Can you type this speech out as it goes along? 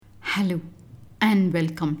Hello and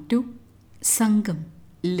welcome to Sangam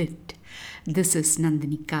Lit. This is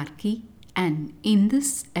Nandini Karki, and in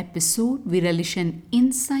this episode we relish an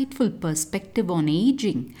insightful perspective on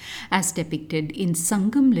aging as depicted in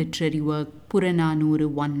Sangam Literary work Puranaanooru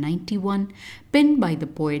 191, penned by the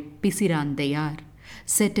poet Pisiranthaiyaar.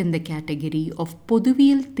 Set in the category of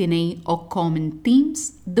Pothuviyal Thinai or common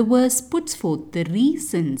themes, the verse puts forth the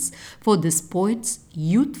reasons for this poet's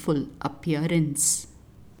youthful appearance.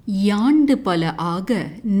 யாண்டு பல ஆக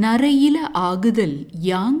நரையில ஆகுதல்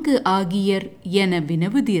யாங்கு ஆகியர் என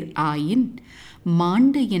வினவுதிர் ஆயின்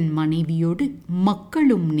மாண்ட என் மனைவியோடு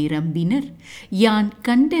மக்களும் நிரம்பினர் யான்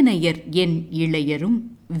கண்டனையர் என் இளையரும்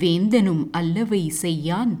வேந்தனும் அல்லவை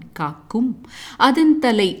செய்யான் காக்கும் அதன்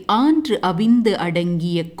தலை ஆன்று அவிந்து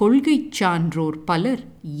அடங்கிய கொள்கைச் சான்றோர் பலர்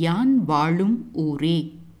யான் வாழும் ஊரே.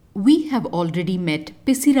 We have already met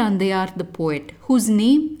Pisiranthaiyaar the poet, whose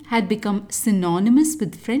name had become synonymous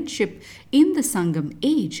with friendship in the Sangam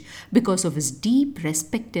age because of his deep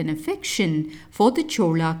respect and affection for the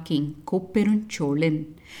Chola king Kopperuncholan.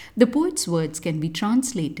 The poet's words can be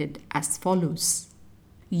translated as follows.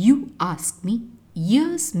 You ask me,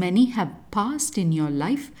 years many have passed in your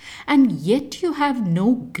life, and yet you have no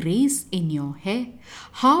grace in your hair.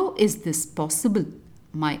 How is this possible?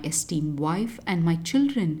 My esteemed wife and my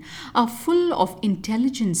children are full of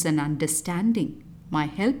intelligence and understanding. My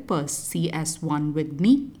helpers see as one with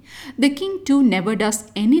me. The king too never does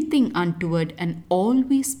anything untoward and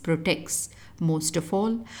always protects. Most of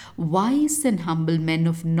all, wise and humble men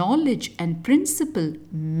of knowledge and principle,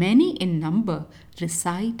 many in number,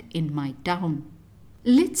 reside in my town.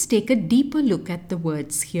 Let's take a deeper look at the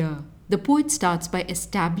words here. The poet starts by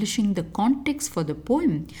establishing the context for the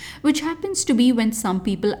poem, which happens to be when some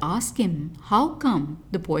people ask him how come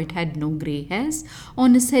the poet had no grey hairs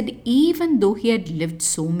on his head even though he had lived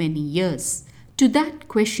so many years. To that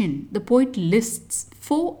question, the poet lists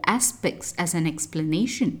 4 aspects as an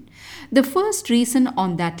explanation. The first reason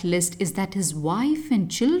on that list is that his wife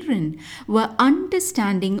and children were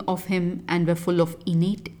understanding of him and were full of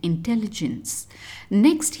innate intelligence.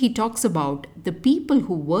 Next, he talks about the people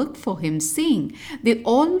who work for him, saying they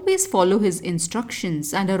always follow his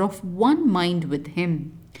instructions and are of one mind with him.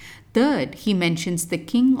 Third, he mentions the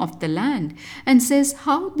king of the land and says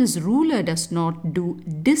how this ruler does not do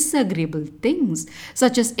disagreeable things,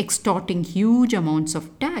 such as extorting huge amounts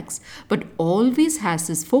of tax, but always has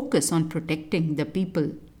his focus on protecting the people.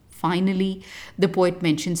 Finally, the poet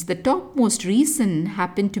mentions the topmost reason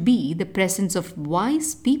happened to be the presence of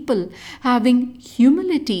wise people having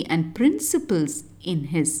humility and principles in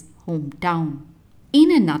his hometown. In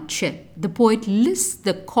a nutshell, the poet lists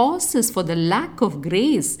the causes for the lack of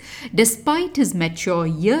grace despite his mature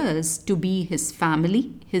years to be his family,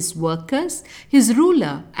 his workers, his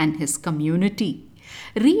ruler, and his community.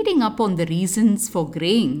 Reading up on the reasons for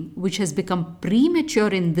graying, which has become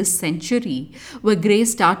premature in this century, where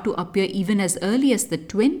grays start to appear even as early as the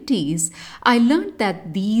 20s, I learned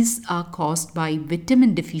that these are caused by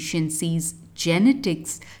vitamin deficiencies,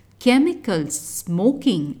 genetics, chemicals,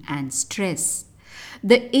 smoking, and stress.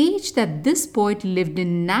 The age that this poet lived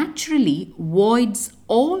in naturally voids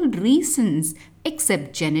all reasons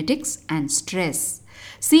except genetics and stress.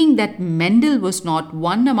 Seeing that Mendel was not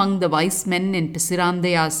one among the wise men in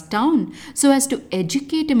Pisiranthaiyaar's town so as to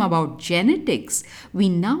educate him about genetics, we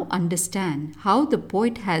now understand how the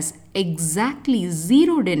poet has exactly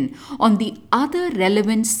zeroed in on the other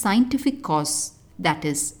relevant scientific cause, that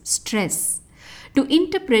is, stress. To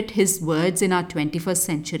interpret his words in our 21st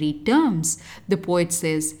century terms, the poet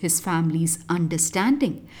says his family's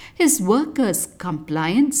understanding, his workers'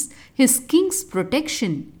 compliance, his king's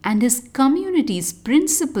protection, and his community's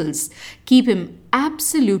principles keep him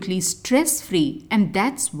absolutely stress-free, and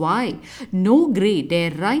that's why no grey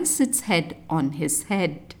dare rise its head on his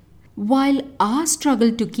head. While our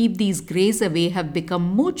struggle to keep these greys away have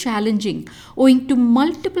become more challenging owing to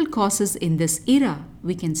multiple causes in this era,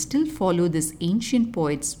 we can still follow this ancient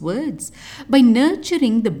poet's words by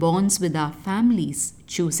nurturing the bonds with our families,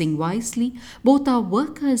 choosing wisely both our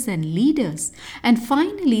workers and leaders, and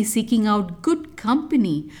finally seeking out good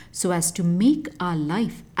company so as to make our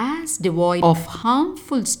life as devoid of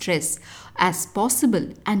harmful stress as possible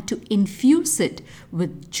and to infuse it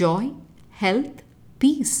with joy, health,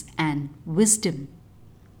 peace and wisdom.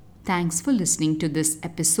 Thanks for listening to this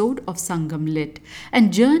episode of Sangam Lit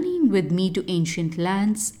and journeying with me to ancient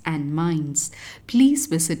lands and minds. Please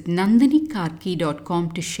visit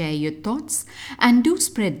nandinikarki.com to share your thoughts and do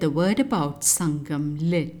spread the word about Sangam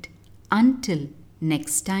Lit. Until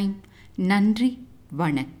next time, Nandri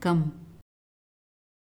Vanakkam.